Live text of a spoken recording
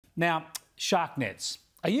Now, shark nets.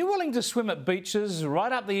 Are you willing to swim at beaches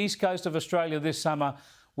right up the east coast of Australia this summer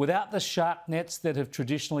without the shark nets that have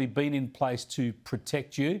traditionally been in place to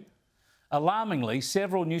protect you? Alarmingly,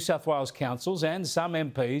 several New South Wales councils and some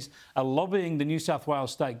MPs are lobbying the New South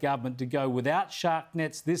Wales state government to go without shark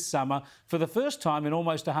nets this summer for the first time in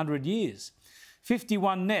almost 100 years.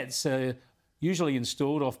 51 nets are usually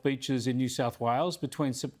installed off beaches in New South Wales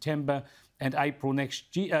between September and April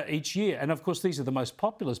each year. And of course, these are the most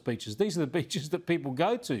populous beaches. These are the beaches that people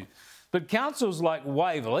go to. But councils like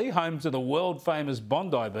Waverley, home to the world-famous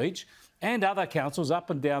Bondi Beach, and other councils up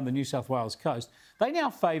and down the New South Wales coast, they now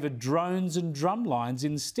favour drones and drumlines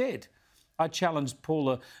instead. I challenged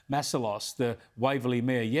Paula Massalos, the Waverley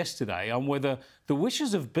Mayor, yesterday on whether the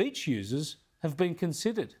wishes of beach users have been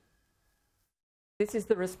considered. This is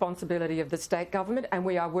the responsibility of the state government, and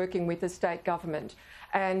we are working with the state government.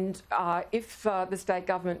 And if the state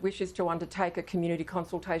government wishes to undertake a community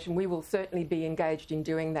consultation, we will certainly be engaged in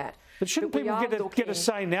doing that. But shouldn't people get a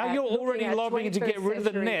say now? You're already lobbying to get rid of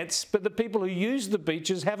the nets, but the people who use the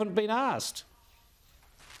beaches haven't been asked.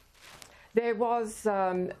 There was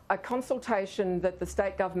a consultation that the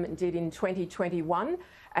state government did in 2021,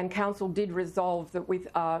 and council did resolve that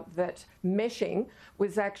that meshing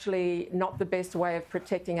was actually not the best way of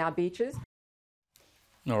protecting our beaches.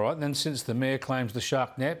 All right, then since the Mayor claims the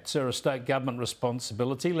shark nets are a state government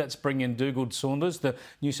responsibility, let's bring in Dugald Saunders, the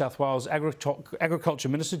New South Wales Agriculture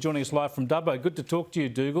Minister, joining us live from Dubbo. Good to talk to you,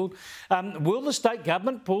 Dugald. Will the state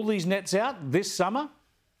government pull these nets out this summer?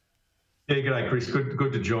 Yeah, g'day, Chris.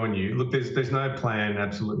 Good to join you. Look, there's no plan,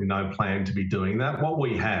 absolutely no plan to be doing that. What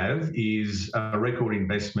we have is a record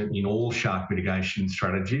investment in all shark mitigation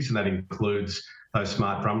strategies, and that includes those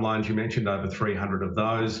smart drum lines you mentioned, over 300 of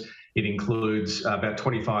those. It includes about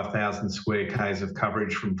 25,000 square k's of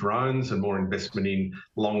coverage from drones and more investment in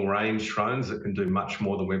long-range drones that can do much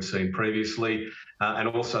more than we've seen previously, and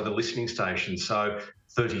also the listening stations. So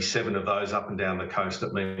 37 of those up and down the coast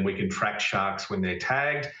that mean we can track sharks when they're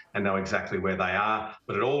tagged and know exactly where they are.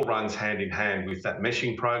 But it all runs hand in hand with that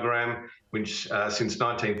meshing program, which since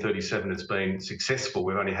 1937 has been successful.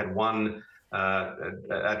 We've only had one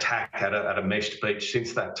attack at a meshed beach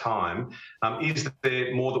since that time. Is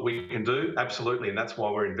there more that we can do? Absolutely, and that's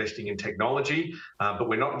why we're investing in technology, but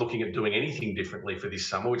we're not looking at doing anything differently for this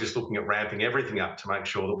summer. We're just looking at ramping everything up to make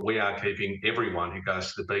sure that we are keeping everyone who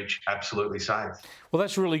goes to the beach absolutely safe. Well,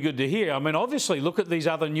 that's really good to hear. I mean, obviously, look at these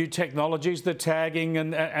other new technologies, the tagging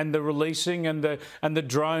and the releasing and the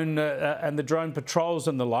drone patrols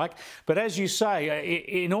and the like. But as you say,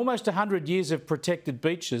 in almost 100 years of protected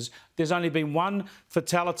beaches, there's only been one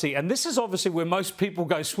fatality. And this is obviously where most people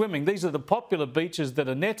go swimming. These are the popular beaches that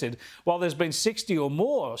are netted, while there's been 60 or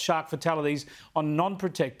more shark fatalities on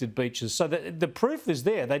non-protected beaches. So the proof is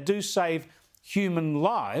there. They do save human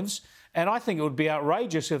lives. And I think it would be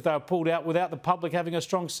outrageous if they were pulled out without the public having a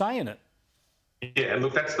strong say in it. Yeah, and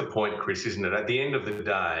look, that's the point, Chris, isn't it? At the end of the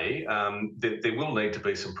day, there will need to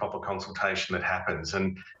be some proper consultation that happens.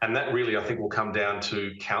 And that really, I think, will come down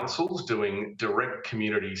to councils doing direct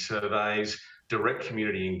community surveys, direct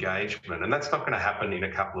community engagement. And that's not going to happen in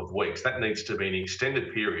a couple of weeks. That needs to be an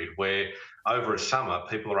extended period where over a summer,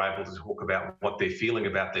 people are able to talk about what they're feeling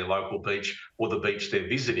about their local beach or the beach they're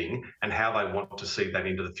visiting and how they want to see that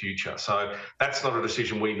into the future. So that's not a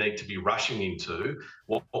decision we need to be rushing into.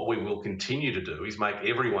 What we will continue to do is make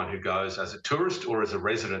everyone who goes as a tourist or as a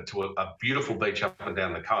resident to a beautiful beach up and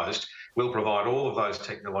down the coast, we'll provide all of those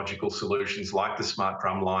technological solutions like the smart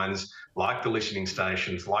drum lines, like the listening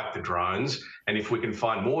stations, like the drones. And if we can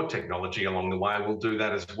find more technology along the way, we'll do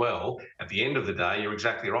that as well. At the end of the day, you're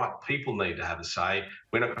exactly right. People need to have a say.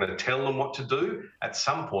 We're not going to tell them what to do. At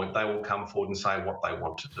some point, they will come forward and say what they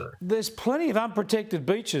want to do. There's plenty of unprotected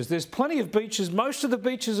beaches. There's plenty of beaches. Most of the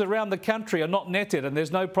beaches around the country are not netted and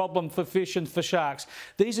there's no problem for fish and for sharks.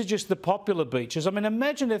 These are just the popular beaches. I mean,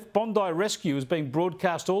 imagine if Bondi Rescue is being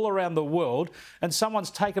broadcast all around the world and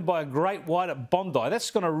someone's taken by a great white at Bondi.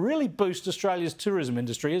 That's going to really boost Australia's tourism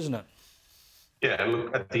industry, isn't it? Yeah,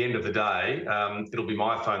 look, at the end of the day, it'll be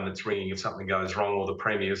my phone that's ringing if something goes wrong, or the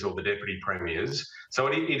Premier's or the Deputy Premier's. So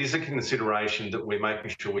it is a consideration that we're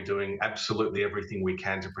making sure we're doing absolutely everything we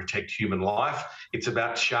can to protect human life. It's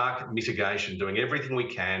about shark mitigation, doing everything we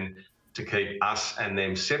can to keep us and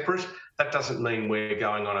them separate. That doesn't mean we're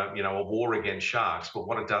going on a war against sharks, but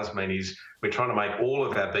what it does mean is we're trying to make all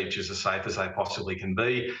of our beaches as safe as they possibly can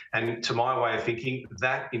be. And to my way of thinking,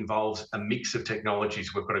 that involves a mix of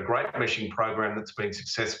technologies. We've got a great meshing program that's been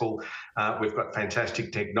successful. We've got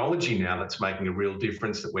fantastic technology now that's making a real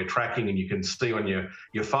difference that we're tracking, and you can see on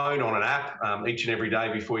your phone on an app each and every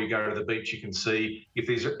day before you go to the beach. You can see if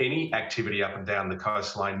there's any activity up and down the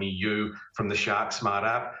coastline near you from the Shark Smart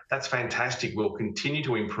app. That's fantastic. We'll continue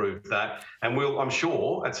to improve that, and we'll, I'm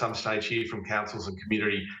sure, at some stage hear from councils and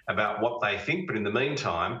community about what they think. But in the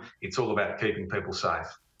meantime, it's all about keeping people safe.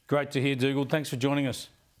 Great to hear, Dugald. Thanks for joining us.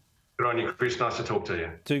 Good on you, Chris. Nice to talk to you.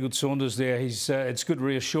 Dugald Saunders there. It's good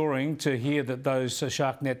reassuring to hear that those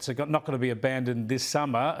shark nets are not going to be abandoned this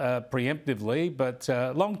summer preemptively, but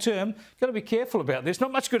long term, got to be careful about this.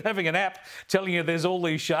 Not much good having an app telling you there's all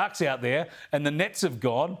these sharks out there and the nets have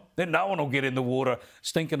gone. Then no one will get in the water,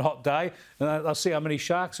 stinking hot day, and they'll see how many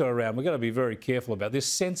sharks are around. We've got to be very careful about this,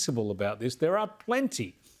 sensible about this. There are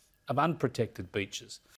plenty of unprotected beaches.